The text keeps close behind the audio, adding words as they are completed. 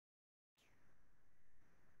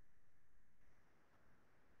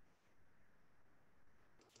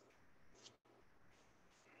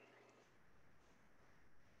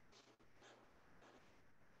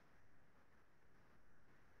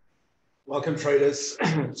Welcome traders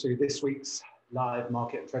to this week's live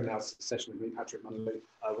market and trend analysis session with me, Patrick Munley.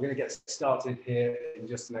 We're going to get started here in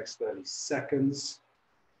just the next 30 seconds.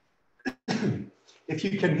 If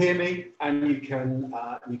you can hear me and you can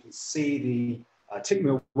see the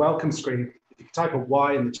Tickmill welcome screen, if you can type a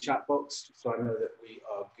Y in the chat box so I know that we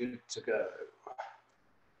are good to go.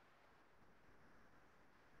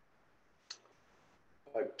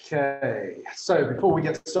 Okay, so before we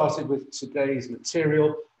get started with today's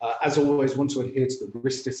material, as always, want to adhere to the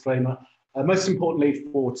risk disclaimer. Most importantly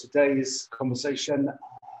for today's conversation,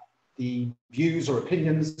 the views or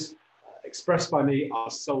opinions expressed by me are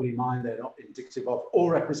solely mine. They're not indicative of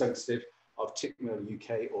or representative of Tickmill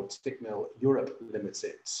UK or Tickmill Europe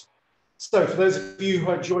Limited. So for those of you who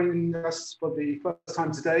are joining us for the first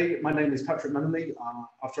time today, my name is Patrick Munley.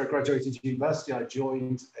 After I graduated university, I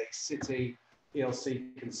joined a City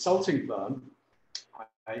PLC consulting firm.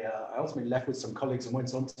 I ultimately left with some colleagues and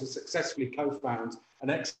went on to successfully co-found and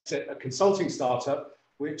exit a consulting startup,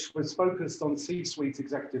 which was focused on C-suite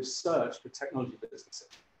executive search for technology businesses.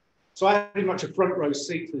 So I had pretty much a front row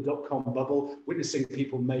seat to the dot-com bubble, witnessing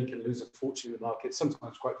people make and lose a fortune in the market,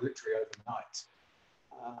 sometimes quite literally overnight.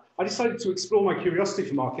 I decided to explore my curiosity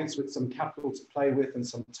for markets with some capital to play with and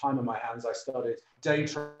some time on my hands. I started day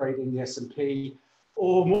trading the S&P,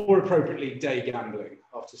 or more appropriately, day gambling.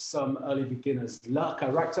 After some early beginner's luck, I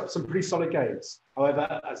racked up some pretty solid gains.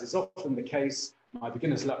 However, as is often the case, my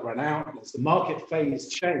beginner's luck ran out, and as the market phase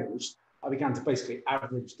changed, I began to basically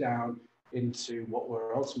average down into what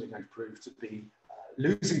were ultimately going to prove to be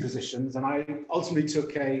losing positions, and I ultimately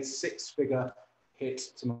took a six-figure hit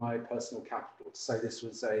to my personal capital. To say this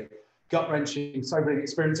was a gut-wrenching, sobering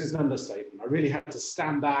experience is an understatement. I really had to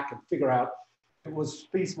stand back and figure out if it was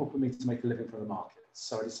feasible for me to make a living from the market.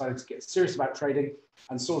 So I decided to get serious about trading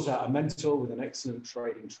and sought out a mentor with an excellent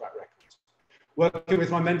trading track record. Working with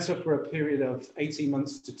my mentor for a period of 18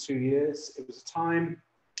 months to 2 years, it was a time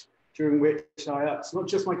during which I upped not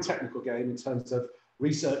just my technical game in terms of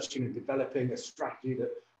researching and developing a strategy that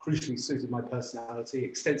crucially suited my personality,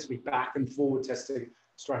 extensively back and forward testing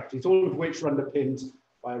strategies, all of which were underpinned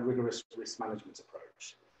by a rigorous risk management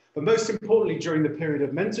approach. But most importantly, during the period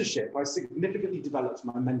of mentorship, I significantly developed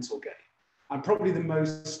my mental game. And probably the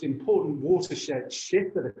most important watershed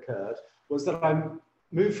shift that occurred was that I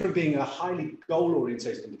moved from being a highly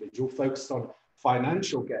goal-oriented individual focused on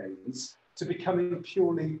financial gains to becoming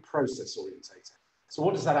purely process-oriented. So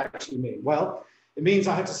what does that actually mean? Well, it means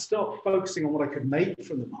I had to stop focusing on what I could make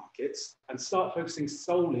from the markets and start focusing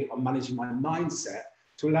solely on managing my mindset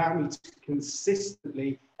to allow me to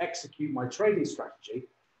consistently execute my trading strategy,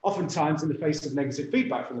 oftentimes in the face of negative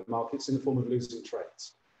feedback from the markets in the form of losing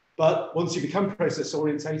trades. But once you become process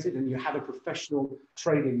orientated and you have a professional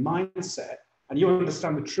trading mindset and you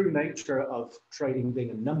understand the true nature of trading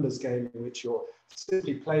being a numbers game in which you're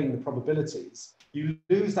simply playing the probabilities, you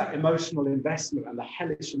lose that emotional investment and the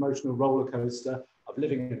hellish emotional roller coaster of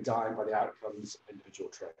living and dying by the outcomes of individual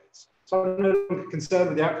trades. So I'm no longer concerned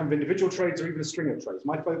with the outcome of individual trades or even a string of trades.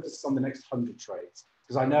 My focus is on the next 100 trades,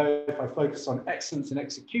 because I know if I focus on excellence in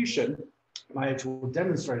execution, my edge will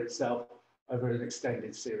demonstrate itself over an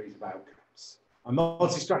extended series of outcomes. My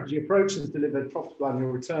multi-strategy approach has delivered profitable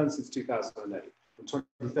annual returns since 2008. From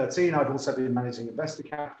 2013, I've also been managing investor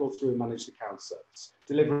capital through a managed account service,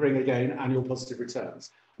 delivering, again, annual positive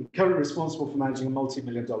returns. I'm currently responsible for managing a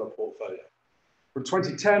multi-million-dollar portfolio. From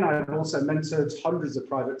 2010, I've also mentored hundreds of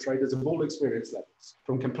private traders of all experience levels,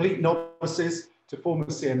 from complete novices to former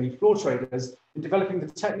CME floor traders, in developing the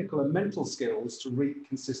technical and mental skills to reap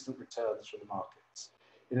consistent returns from the markets.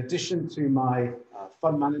 In addition to my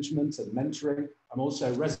fund management and mentoring, I'm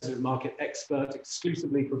also a resident market expert,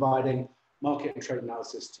 exclusively providing market and trade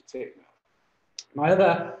analysis to Tickmill. My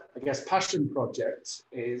other, passion project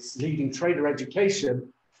is leading trader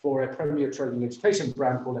education for a premier trading education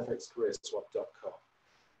brand called FXCareerSwap.com.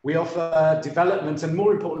 We offer development and,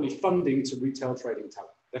 more importantly, funding to retail trading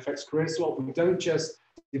talent. At FX Career Swap, we don't just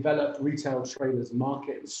develop retail traders'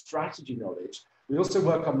 market and strategy knowledge, we also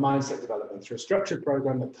work on mindset development through a structured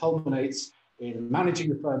program that culminates in managing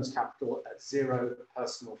the firm's capital at zero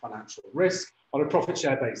personal financial risk on a profit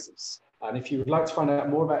share basis. And if you would like to find out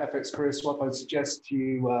more about FX Career Swap, I would suggest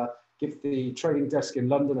you give the trading desk in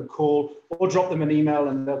London a call or drop them an email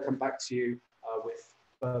and they'll come back to you with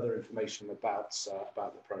further information about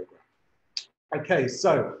the program. Okay,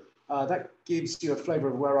 so that gives you a flavor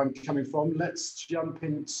of where I'm coming from. Let's jump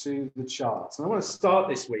into the charts. And I want to start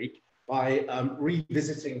this week by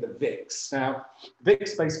revisiting the VIX. Now,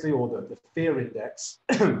 VIX basically, or the fear index,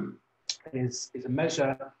 is a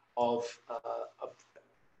measure of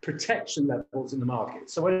protection levels in the market.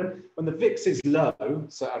 So when the VIX is low,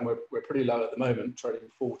 and we're pretty low at the moment, trading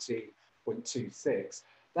 14.26,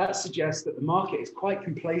 that suggests that the market is quite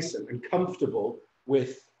complacent and comfortable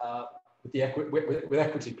with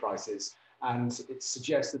equity prices, and it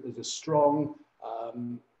suggests that there's a strong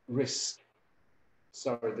risk.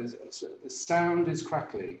 Sorry, the sound is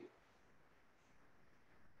crackly.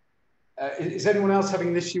 Is anyone else having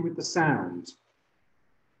an issue with the sound?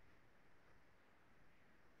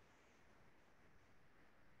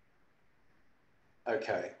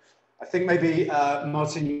 Okay, I think maybe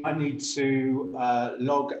Martin, you might need to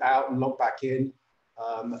log out and log back in.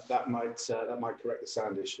 That might correct the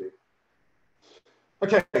sound issue.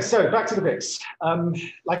 Okay, so back to the VIX.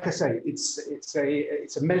 Like I say, it's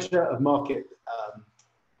a measure of market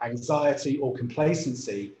anxiety or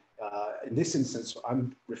complacency. In this instance,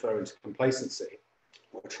 I'm referring to complacency.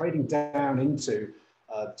 We're trading down into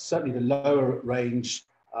certainly the lower range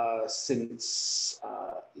since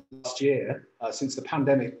last year, since the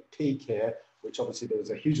pandemic peak here, which obviously there was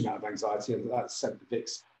a huge amount of anxiety, and that sent the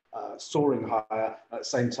VIX soaring higher. At the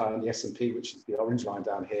same time, the S&P, which is the orange line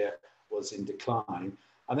down here, was in decline.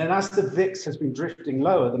 And then as the VIX has been drifting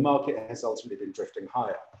lower, the market has ultimately been drifting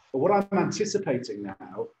higher. But what I'm anticipating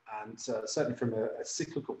now, and certainly from a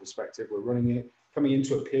cyclical perspective, coming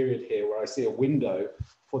into a period here where I see a window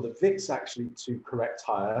for the VIX actually to correct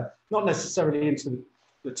higher, not necessarily into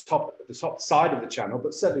the top side of the channel,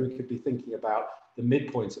 but certainly we could be thinking about the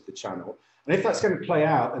midpoint of the channel. And if that's going to play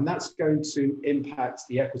out, then that's going to impact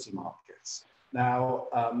the equity markets. Now,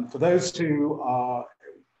 for those who are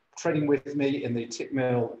trading with me in the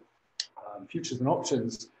Tickmill futures and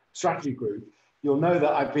options strategy group, you'll know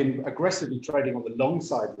that I've been aggressively trading on the long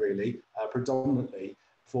side, really, predominantly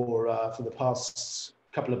for the past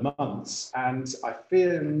couple of months. And I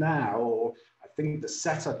fear now, or I think the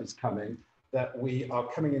setup is coming, that we are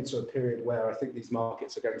coming into a period where I think these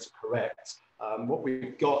markets are going to correct. What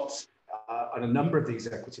we've got on a number of these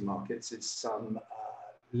equity markets is some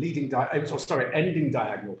ending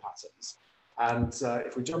diagonal patterns. And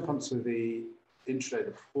if we jump onto the intraday,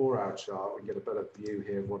 the 4-hour chart, we can get a better view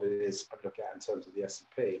here of what it is I look at in terms of the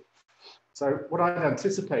S&P. So what I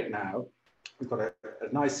anticipate now, we've got a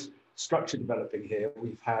nice structure developing here.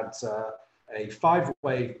 We've had a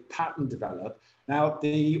 5-wave pattern develop. Now,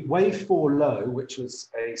 the wave 4 low, which was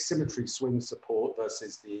a symmetry swing support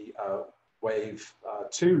versus the wave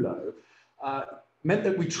 2 low, meant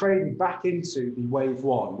that we traded back into the wave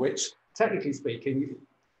 1, which technically speaking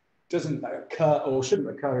doesn't occur or shouldn't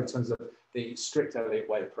occur in terms of the strict Elliott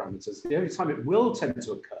wave parameters. The only time it will tend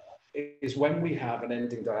to occur is when we have an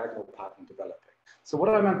ending diagonal pattern developing. So what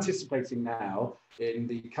I'm anticipating now in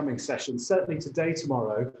the coming session, certainly today,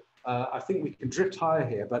 tomorrow, I think we can drift higher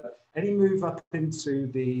here, but any move up into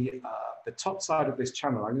the top side of this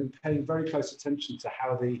channel, I'm going to be paying very close attention to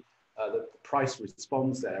how the price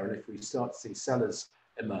responds there, and if we start to see sellers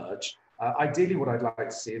emerge. Ideally, what I'd like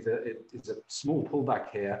to see is a small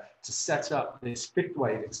pullback here to set up this 5th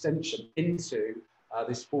wave extension into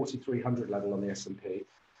this 4,300 level on the S&P.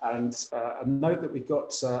 And note that we've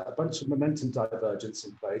got a bunch of momentum divergence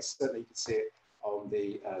in place. Certainly you can see it on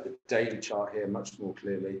the daily chart here much more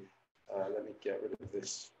clearly. Let me get rid of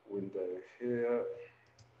this window here.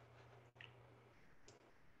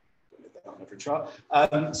 On every chart.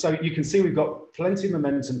 So you can see we've got plenty of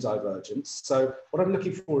momentum divergence. So what I'm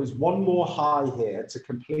looking for is one more high here to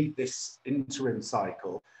complete this interim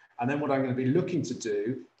cycle. And then what I'm going to be looking to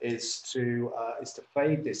do is to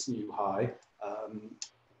fade this new high,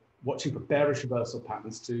 watching for bearish reversal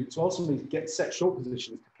patterns to ultimately set short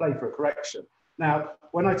positions to play for a correction. Now,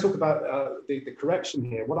 when I talk about the correction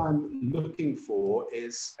here, what I'm looking for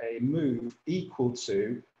is a move equal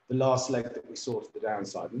to the last leg that we saw to the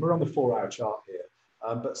downside. And we're on the 4-hour chart here.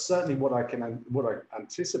 But certainly what I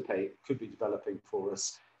anticipate could be developing for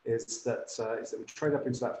us is that we trade up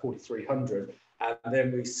into that 4,300, and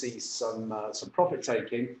then we see some profit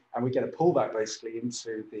taking, and we get a pullback basically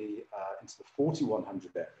into the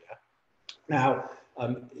 4,100 area. Now,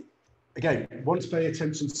 again, want to pay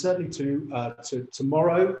attention certainly to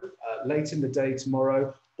tomorrow, late in the day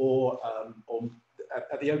tomorrow, or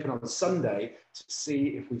at the open on Sunday, to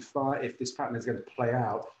see if this pattern is going to play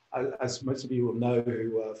out. As most of you will know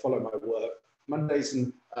who follow my work,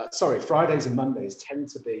 Fridays and Mondays tend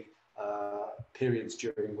to be periods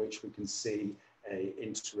during which we can see a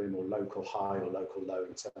interim or local high or local low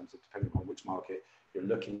in terms of depending on which market you're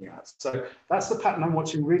looking at. So that's the pattern I'm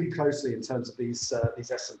watching really closely in terms of these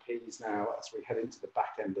S&Ps now as we head into the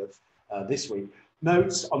back end of this week.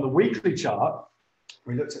 Notes on the weekly chart.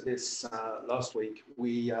 We looked at this last week.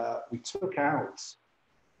 We took out.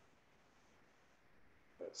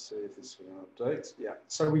 Let's see if this will update. Yeah,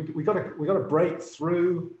 so we got to break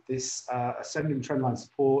through this ascending trendline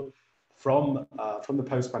support from the from the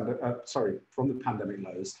pandemic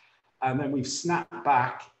lows, and then we've snapped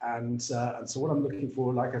back, and so what I'm looking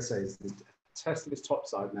for, like I say, is the test of this top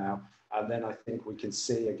side now, and then I think we can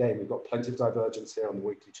see again we've got plenty of divergence here on the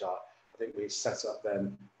weekly chart. I think we set up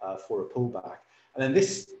then for a pullback, and then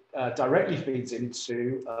this directly feeds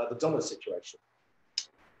into the dollar situation.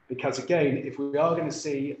 Because again, if we are going to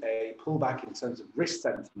see a pullback in terms of risk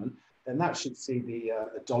sentiment, then that should see the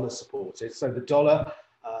dollar supported. So the dollar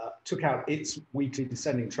took out its weekly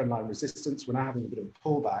descending trendline resistance. We're now having a bit of a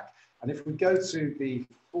pullback. And if we go to the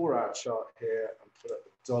 4-hour chart here and put up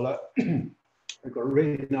the dollar, we've got a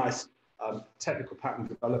really nice technical pattern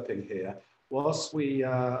developing here. Whilst we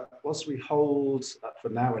hold, for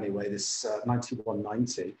now anyway, this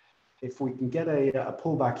 91.90, if we can get a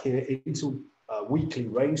pullback here into weekly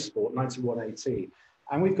range support, 91.18,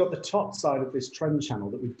 and we've got the top side of this trend channel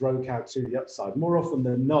that we broke out to the upside, more often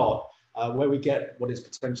than not, where we get what is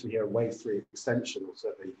potentially here a wave 3 extension, or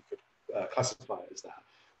certainly you could classify it as that.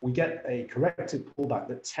 We get a corrective pullback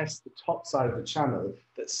that tests the top side of the channel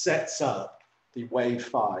that sets up the wave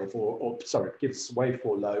 5, or sorry, gives wave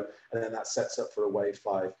 4 low, and then that sets up for a wave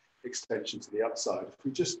 5 extension to the upside. If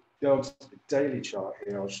we just go onto the daily chart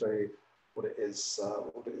here, I'll show you what it is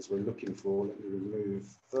we're looking for. Let me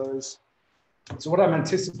remove those. So what I'm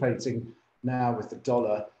anticipating now with the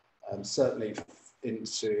dollar, certainly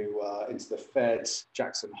into the Fed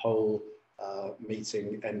Jackson Hole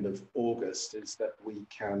meeting end of August, is that we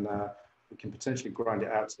can potentially grind it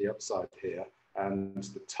out to the upside here, and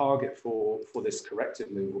the target for this corrective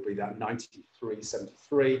move will be that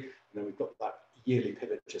 93.73, and then we've got that yearly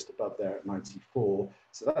pivot just above there at 94.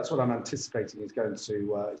 So that's what I'm anticipating is going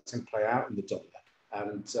to play out in the dollar,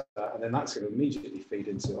 and then that's going to immediately feed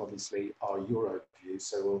into obviously our euro view.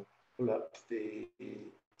 So we'll pull up the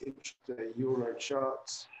intraday euro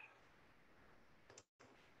chart.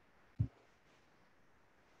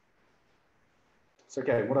 So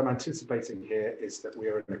again, what I'm anticipating here is that we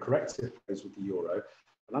are in a corrective phase with the euro.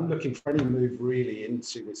 And I'm looking for any move really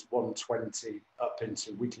into this 120 up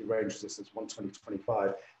into weekly range resistance,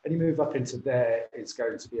 120.25. Any move up into there is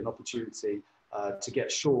going to be an opportunity to get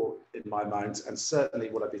short in my mind. And certainly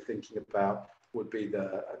what I'd be thinking about would be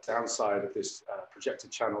the downside of this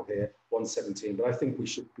projected channel here, 117. But I think we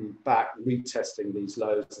should be back retesting these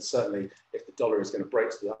lows. And certainly if the dollar is going to break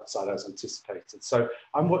to the upside as anticipated. So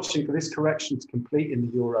I'm watching for this correction to complete in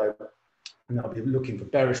the euro. And I'll be looking for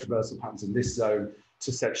bearish reversal patterns in this zone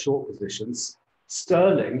to set short positions.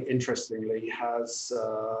 Sterling, interestingly, has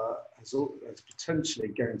potentially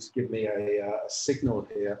going to give me a signal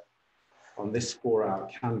here on this 4-hour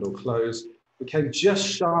candle close. We came just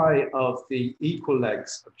shy of the equal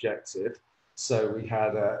legs objective. So we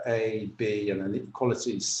had A, B, and an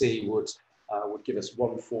equality C would give us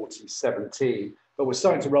 140.17. But we're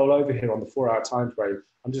starting to roll over here on the 4-hour time frame.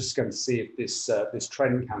 I'm just going to see if this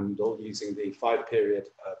trend candle using the 5-period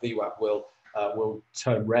VWAP will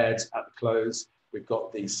turn red at the close. We've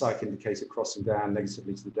got the psych indicator crossing down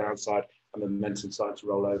negatively to the downside and the momentum starting to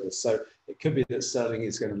roll over. So it could be that sterling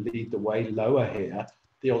is going to lead the way lower here.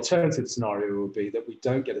 The alternative scenario would be that we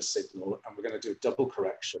don't get a signal and we're going to do a double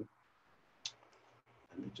correction.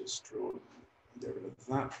 Let me just get rid of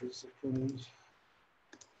that for a second.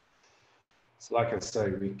 So like I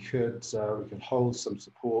say, we could hold some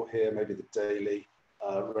support here, maybe the daily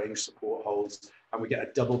range support holds, and we get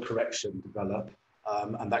a double correction develop,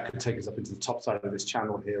 and that could take us up into the top side of this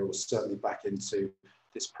channel here, or certainly back into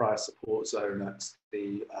this prior support zone at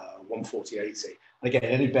the 140.80. And again,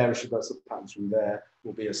 any bearish reversal patterns from there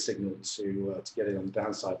will be a signal to get in on the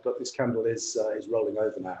downside. But this candle is rolling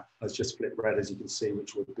over now. It's just flipped red, as you can see,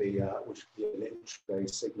 which would be an intraday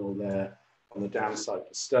signal there on the downside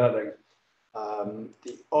for sterling.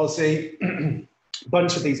 The Aussie, a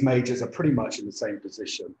bunch of these majors are pretty much in the same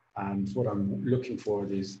position. And what I'm looking for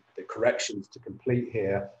is the corrections to complete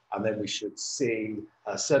here. And then we should see,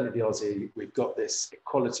 certainly the Aussie, we've got this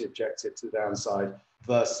equality objective to the downside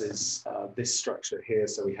versus this structure here.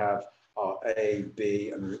 So we have our A,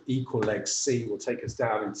 B, and an equal leg C will take us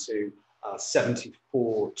down into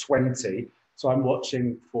 74.20. So I'm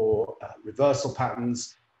watching for reversal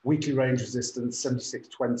patterns, weekly range resistance,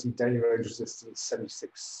 76.20, daily range resistance,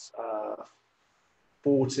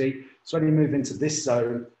 76.40. So any move into this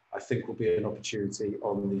zone, I think will be an opportunity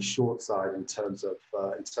on the short side in terms of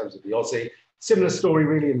the Aussie. Similar story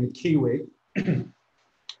really in the Kiwi.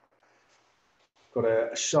 Got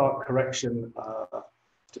a sharp correction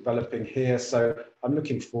developing here. So I'm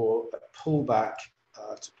looking for a pullback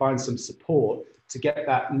find some support to get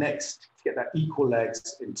that equal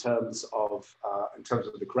legs in terms of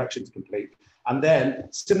the correction to complete. And then,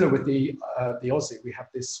 similar with the Aussie, we have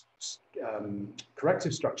this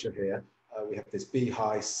corrective structure here. We have this B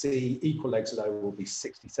high, C, equal legs low will be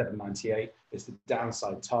 67.98 is the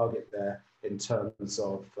downside target there in terms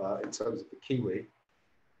of the Kiwi.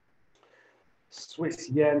 Swiss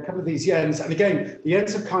yen, a couple of these yens, and again, the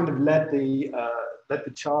yens have kind of led the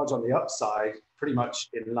charge on the upside, pretty much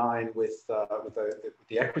in line with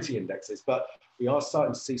the equity indexes, but we are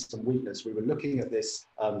starting to see some weakness. We were looking at this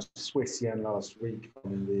Swiss yen last week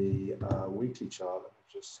on the weekly chart. Let me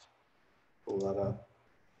just pull that up.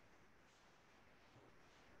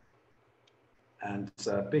 And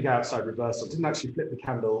big outside reversal. Didn't actually flip the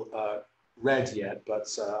candle red yet, but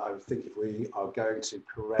I think if we are going to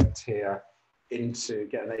correct here into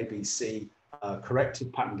get an ABC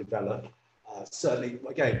corrective pattern develop, certainly,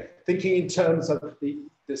 again, thinking in terms of the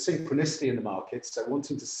synchronicity in the market, so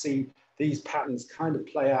wanting to see these patterns kind of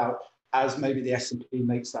play out as maybe the S&P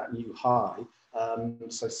makes that new high.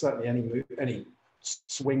 So certainly any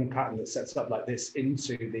swing pattern that sets up like this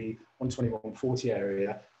into the 121.40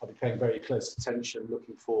 area, I'll be paying very close attention,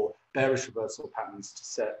 looking for bearish reversal patterns to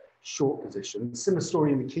set short positions. Similar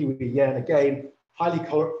story in the Kiwi yen, again, highly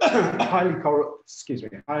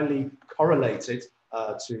correlated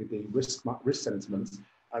to the risk sentiment,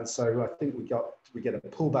 and so I think we get a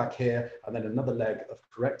pullback here and then another leg of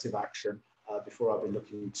corrective action before I'll be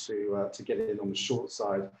looking to get in on the short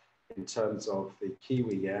side in terms of the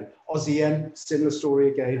Kiwi yen. Aussie yen, similar story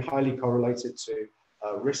again, highly correlated to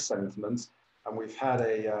risk sentiment, and we've had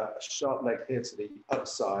a sharp leg here to the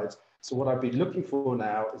upside. So what I'd be looking for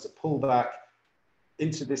now is a pullback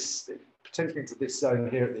into this, potentially into this zone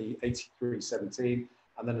here at the 83.17,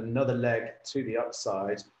 and then another leg to the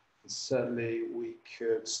upside. And certainly we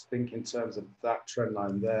could think in terms of that trend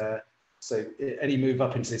line there. So any move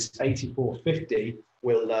up into this 84.50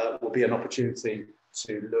 will be an opportunity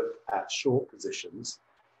to look at short positions.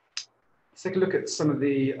 Let's take a look at some of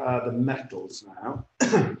the metals now.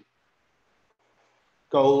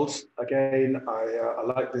 Gold, again, I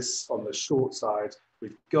like this on the short side.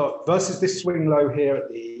 We've got, versus this swing low here at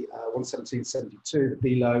the 117.72, the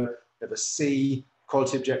B low, we have a C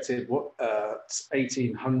quality objective,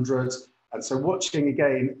 1800. And so watching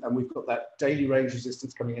again, and we've got that daily range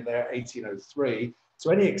resistance coming in there, 1803.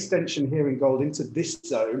 So any extension here in gold into this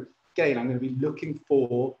zone, again, I'm going to be looking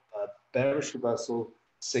for bearish reversal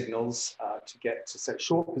signals to set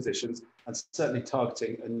short positions, and certainly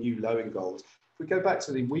targeting a new low in gold. If we go back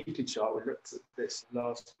to the weekly chart, we looked at this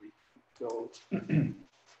last week, gold. You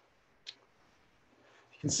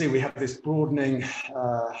can see we have this broadening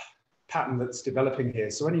pattern that's developing here.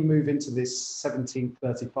 So any move into this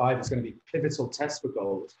 1735 is going to be pivotal test for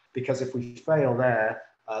gold, because if we fail there,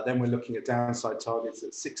 then we're looking at downside targets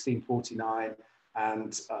at 1649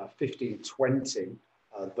 and 1520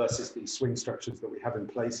 versus the swing structures that we have in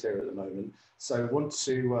place here at the moment. So want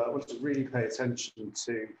to really pay attention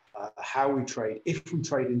to how we trade, if we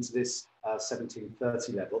trade into this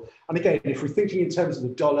 1730 level. And again, if we're thinking in terms of the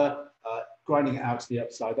dollar, grinding it out to the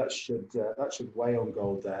upside, that should weigh on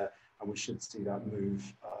gold there, and we should see that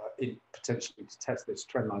move in potentially to test this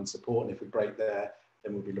trend line support. And if we break there,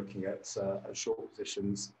 then we'll be looking at short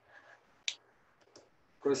positions.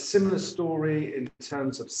 Got a similar story in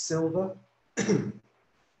terms of silver.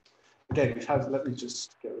 Again, let me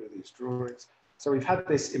just get rid of these drawings. So we've had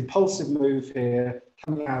this impulsive move here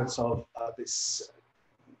coming out of this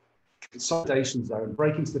consolidation zone,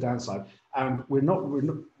 breaking to the downside, and we're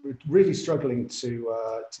really struggling to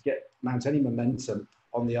mount any momentum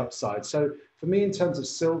on the upside. So for me, in terms of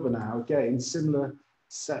silver now, again, similar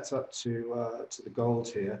setup to the gold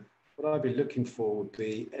here. What I'd be looking for would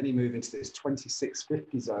be any move into this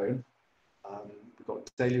 2650 zone. We've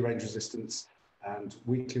got daily range resistance and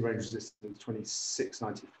weekly range resistance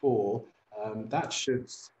 2694. That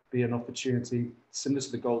should be an opportunity similar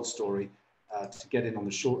to the gold story to get in on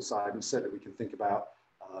the short side, and certainly we can think about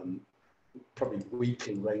probably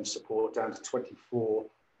weekly range support down to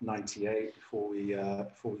 2498 before we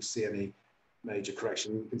see any major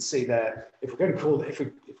correction. You can see there, if we're going to call if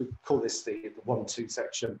we call this the 1-2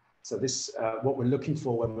 section. So this what we're looking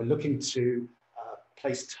for when we're looking to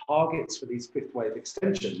place targets for these fifth wave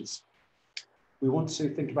extensions. We want to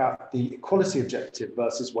think about the equality objective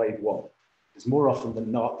versus wave one, because more often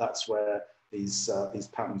than not, that's where these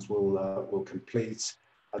patterns will complete.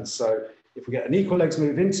 And so if we get an equal legs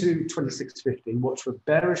move into 2650, watch for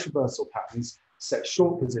bearish reversal patterns, set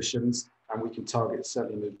short positions, and we can target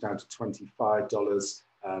certainly move down to $25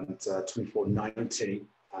 and $24.90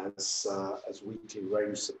 as weekly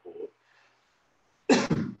range support.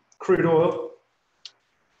 Crude oil,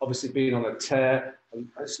 obviously being on a tear. And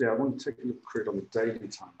actually, I want to take a look at crude on the daily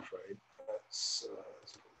time frame. Let's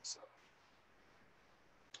pull this up.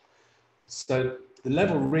 So the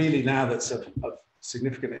level really now that's of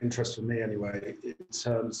significant interest for me anyway, in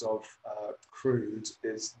terms of crude,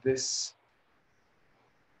 is this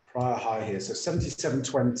prior high here. So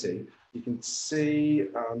 77.20, you can see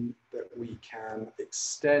that we can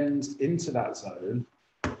extend into that zone.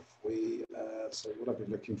 So what I've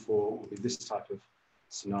been looking for will be this type of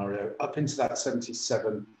scenario, up into that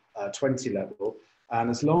 77.20 level. And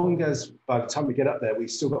as long as by the time we get up there, we've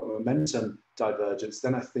still got momentum divergence,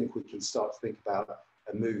 then I think we can start to think about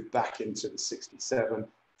a move back into the 67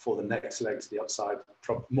 for the next leg to the upside,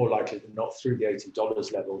 more likely than not through the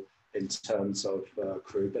 $80 level in terms of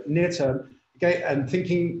crude. But near term, okay, and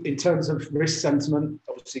thinking in terms of risk sentiment,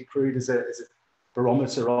 obviously crude is a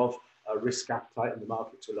barometer of risk appetite in the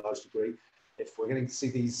market to a large degree. If we're going to see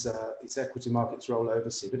these equity markets roll over,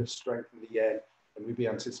 see a bit of strength in the yen, then we'd be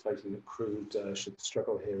anticipating that crude should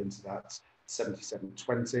struggle here into that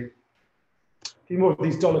 77.20. A few more of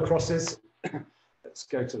these dollar crosses. Let's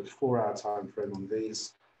go to the 4-hour time frame on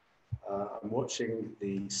these. I'm watching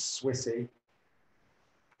the Swissy.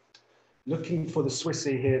 Looking for the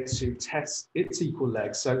Swissy here to test its equal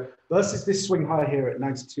leg. So versus this swing high here at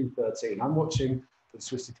 92.13, I'm watching for the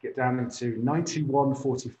Swissy to get down into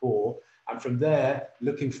 91.44. And from there,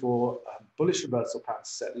 looking for bullish reversal pattern to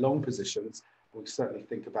set long positions. We certainly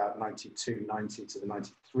think about 92.90 to the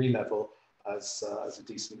 93 level as a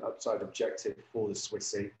decent upside objective for the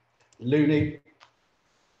Swissy. Loonie.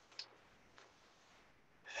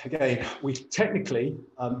 Again, we technically,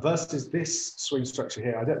 versus this swing structure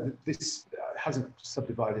here, this hasn't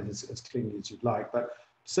subdivided as cleanly as you'd like, but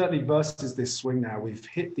certainly versus this swing now, we've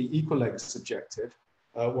hit the equal legs objective,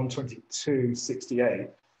 122.68,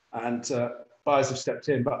 and buyers have stepped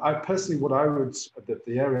in. But I personally,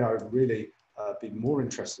 the area I would really be more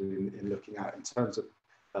interested in looking at in terms of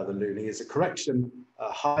the loonie is a correction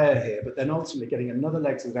higher here, but then ultimately getting another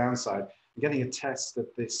leg to the downside and getting a test of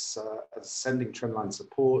this ascending trendline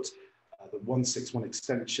support, the 161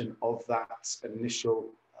 extension of that initial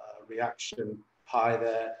reaction high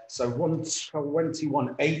there. So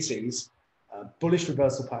 121.80s, bullish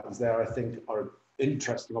reversal patterns there, I think, are an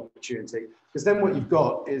interesting opportunity, because then what you've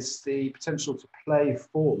got is the potential to play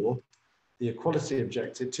for the equality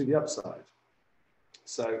objective to the upside.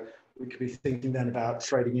 So we could be thinking then about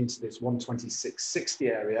trading into this 126.60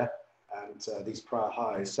 area and these prior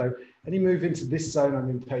highs. So any move into this zone,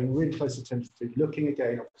 I'm paying really close attention to, looking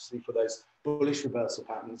again, obviously, for those bullish reversal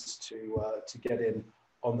patterns to get in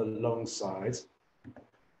on the long side.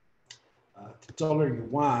 The dollar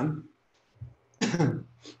yuan,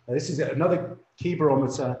 this is another key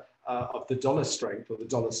barometer of the dollar strength or the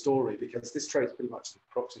dollar story, because this trade is pretty much the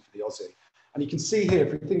proxy for the Aussie. And you can see here,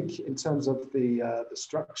 if we think in terms of the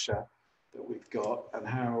structure that we've got and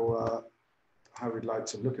how we'd like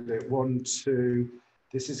to look at it. 1, 2,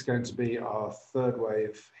 this is going to be our third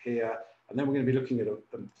wave here. And then we're going to be looking at a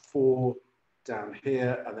 4 down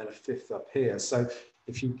here and then a 5th up here. So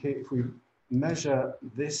if we measure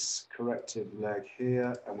this corrective leg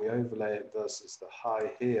here and we overlay it versus the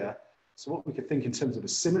high here, so what we could think in terms of a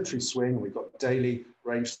symmetry swing, we've got daily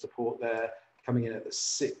range support there coming in at the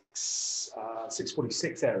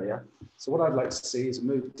 646 area. So what I'd like to see is a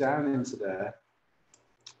move down into there,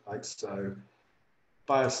 like so,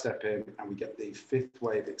 buyer step in, and we get the 5th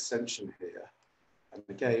wave extension here. And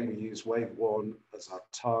again, we use wave 1 as our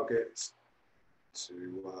target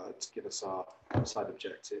to give us our upside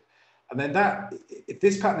objective. And then that, if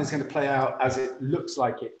this pattern is going to play out as it looks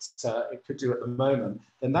like it could do at the moment,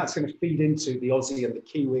 then that's going to feed into the Aussie and the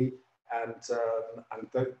Kiwi, and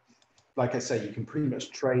like I say, you can pretty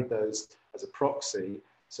much trade those as a proxy.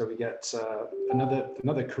 So we get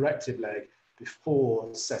another corrective leg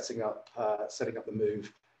before setting up the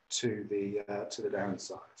move to the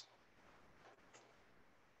downside.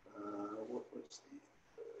 What was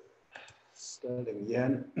the sterling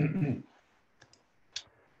yen?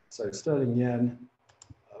 So sterling yen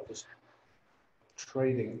was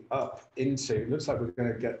trading up into. Looks like we're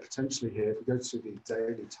going to get potentially here. If we go to the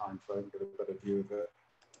daily time frame, get a better view of it.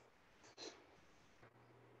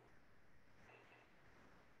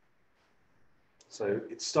 So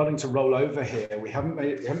it's starting to roll over here. We haven't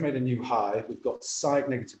made a new high. We've got side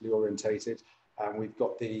negatively orientated, and we've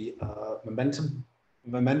got the momentum.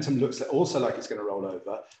 Momentum looks also like it's going to roll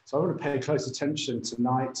over. So I want to pay close attention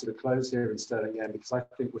tonight to the close here in sterling yen, because I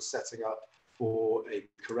think we're setting up for a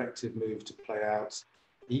corrective move to play out,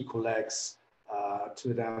 equal legs, to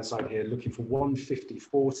the downside here, looking for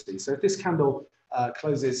 150.40. So if this candle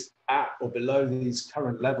closes at or below these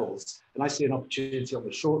current levels, then I see an opportunity on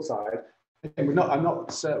the short side. Again, we're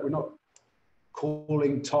not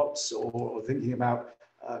calling tops or thinking about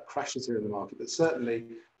crashes here in the market, but certainly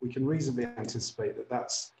we can reasonably anticipate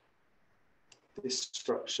that this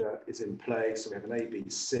structure is in place. So we have an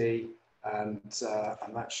ABC, and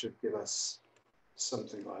that should give us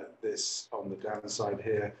something like this on the downside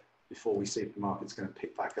here before we see if the market's going to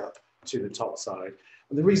pick back up to the top side.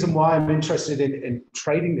 And the reason why I'm interested in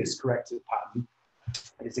trading this corrective pattern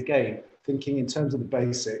is, again, thinking in terms of the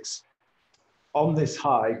basics. On this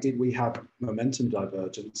high, did we have momentum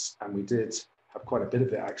divergence? And we did have quite a bit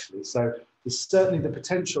of it, actually. So there's certainly the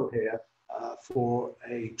potential here for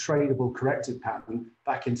a tradable corrective pattern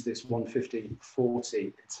back into this 150.40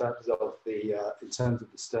 in terms of the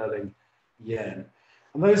sterling yen.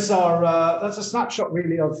 And those are that's a snapshot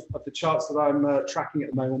really of the charts that I'm tracking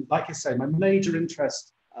at the moment. Like I say, my major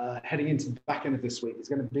interest heading into the back end of this week is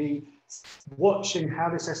going to be watching how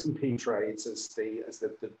this S&P trades as the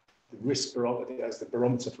risk barometer, as the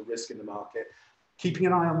barometer for risk in the market, keeping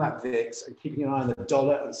an eye on that VIX and keeping an eye on the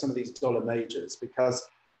dollar and some of these dollar majors, because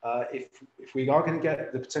if we are going to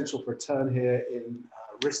get the potential for a turn here in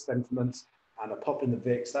risk sentiment and a pop in the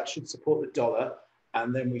VIX, that should support the dollar,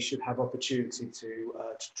 and then we should have opportunity to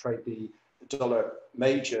trade the dollar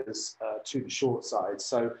majors to the short side.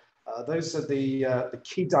 So those are the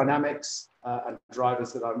key dynamics and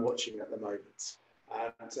drivers that I'm watching at the moment.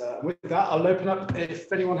 And with that, I'll open up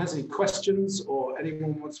if anyone has any questions or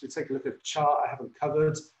anyone wants to take a look at a chart I haven't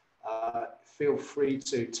covered. Feel free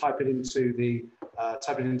to type it into the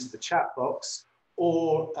chat box,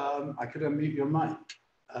 or I could unmute your mic.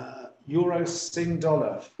 Euro Sing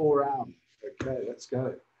dollar 4 hour. Okay, let's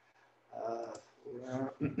go. 4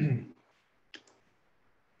 hour.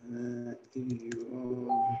 EUR.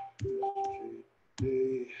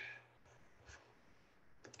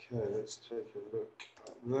 Okay, let's take a look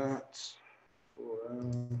at that. 4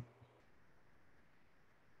 hour.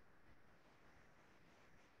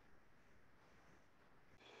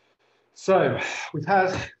 So we've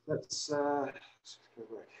had, let's go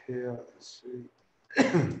back here, let's see.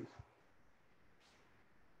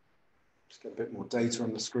 Just get a bit more data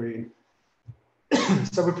on the screen.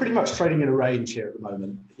 So we're pretty much trading in a range here at the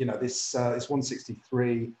moment. You know, this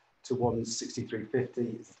 163 to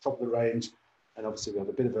 163.50 is the top of the range. And obviously we have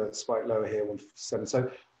a bit of a spike lower here, 157. So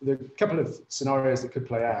there are a couple of scenarios that could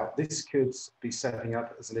play out. This could be setting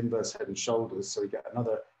up as an inverse head and shoulders. So we get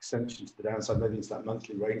another extension to the downside, maybe into that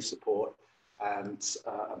monthly range support. And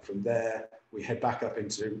from there, we head back up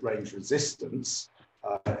into range resistance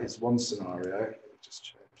is one scenario. Let me just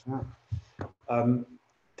change that.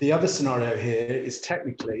 The other scenario here is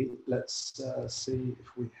technically, let's see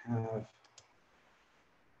if we have,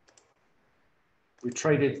 we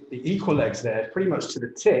traded the equal legs there pretty much to the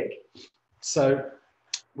tick. So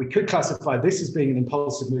we could classify this as being an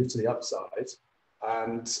impulsive move to the upside.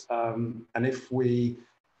 And if we,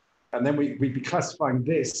 and then we'd be classifying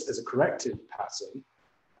this as a corrective pattern.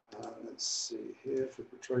 Let's see here for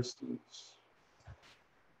retracements.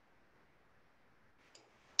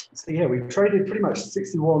 So yeah, we've traded pretty much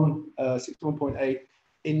 61.8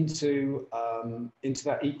 into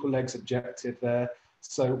that equal legs objective there.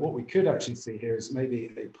 So what we could actually see here is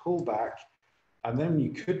maybe a pullback, and then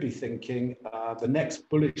you could be thinking the next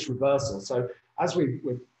bullish reversal. So as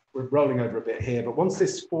we're rolling over a bit here, but once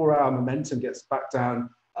this 4 hour momentum gets back down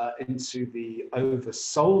into the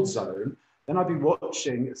oversold zone, then I'd be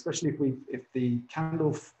watching, especially if we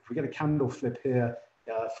get a candle flip here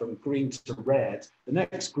from green to red, the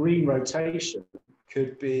next green rotation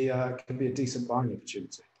could be a decent buying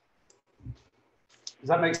opportunity. Does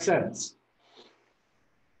that make sense?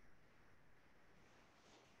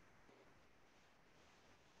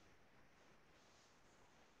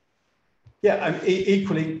 Yeah, and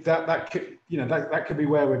equally that could, you know, that could be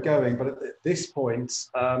where we're going. But at this point,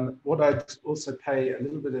 what I'd also pay a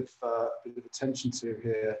little bit of attention to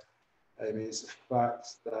here, Amy, is the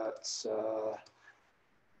fact that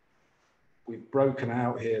we've broken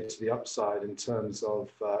out here to the upside in terms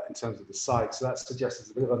of the side. So that suggests there's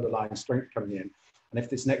a bit of underlying strength coming in. And if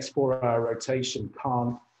this next 4 hour rotation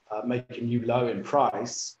can't make a new low in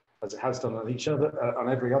price, as it has done on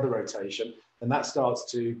every other rotation, then that starts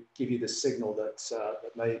to give you the signal that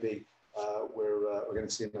maybe we're going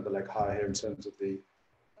to see another leg higher here in terms of the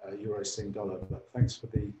Euro Sing dollar. But thanks for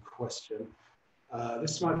the question.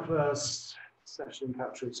 This is my first session,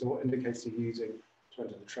 Patrick. So what indicators are you using to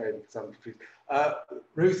enter the trade? Because I'm confused.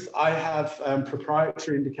 Ruth, I have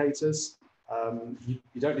proprietary indicators. You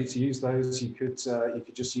don't need to use those. You could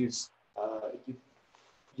just use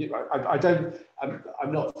I don't.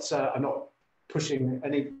 I'm not pushing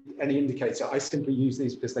any indicator. I simply use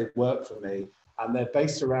these because they work for me, and they're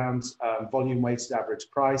based around volume weighted average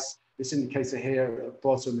price. This indicator here at the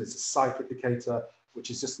bottom is a cycle indicator, which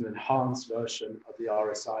is just an enhanced version of the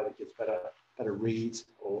RSI that gives better read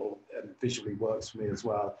or visually works for me as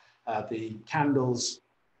well. The candles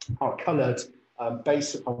are coloured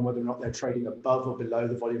based upon whether or not they're trading above or below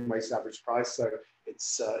the volume weighted average price. So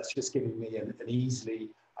it's just giving me an easily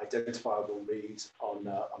identifiable read on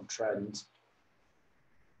trend.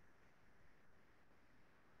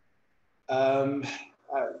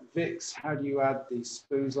 VIX, how do you add the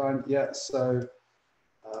SPOOs line? Yeah, so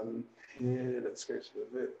here, let's go to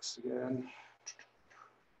the VIX again.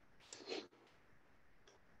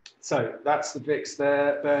 So that's the VIX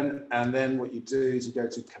there, Ben. And then what you do is you go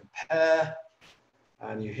to compare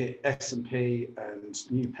and you hit S&P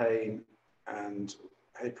and new pane and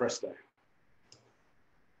hey presto.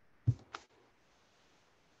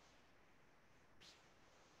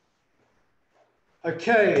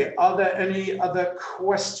 Okay, are there any other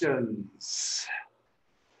questions?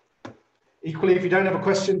 Equally, if you don't have a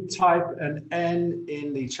question, type an N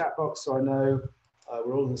in the chat box so I know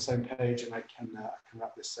we're all on the same page and I can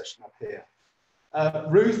wrap this session up here.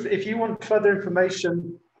 Ruth, if you want further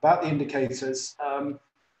information about the indicators,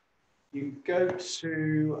 you go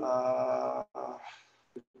to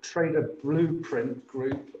the Trader Blueprint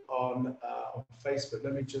group on Facebook.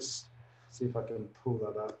 Let me just see if I can pull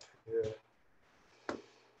that up here.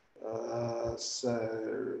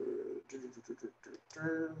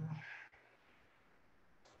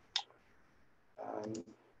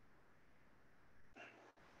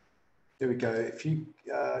 Here we go. If you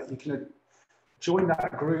you can join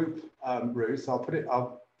that group, Ruth.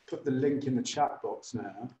 I'll put the link in the chat box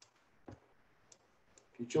now.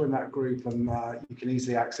 If you join that group, and you can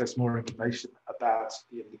easily access more information about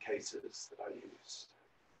the indicators that I use.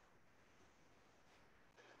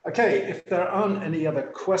 Okay, if there aren't any other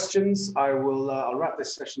questions, I will I'll wrap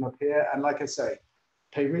this session up here. And like I say,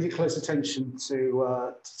 pay really close attention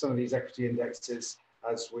to some of these equity indexes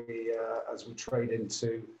as we trade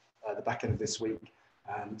into the back end of this week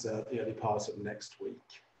and the early part of next week.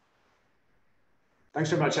 Thanks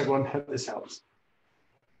very much, everyone. Hope this helps.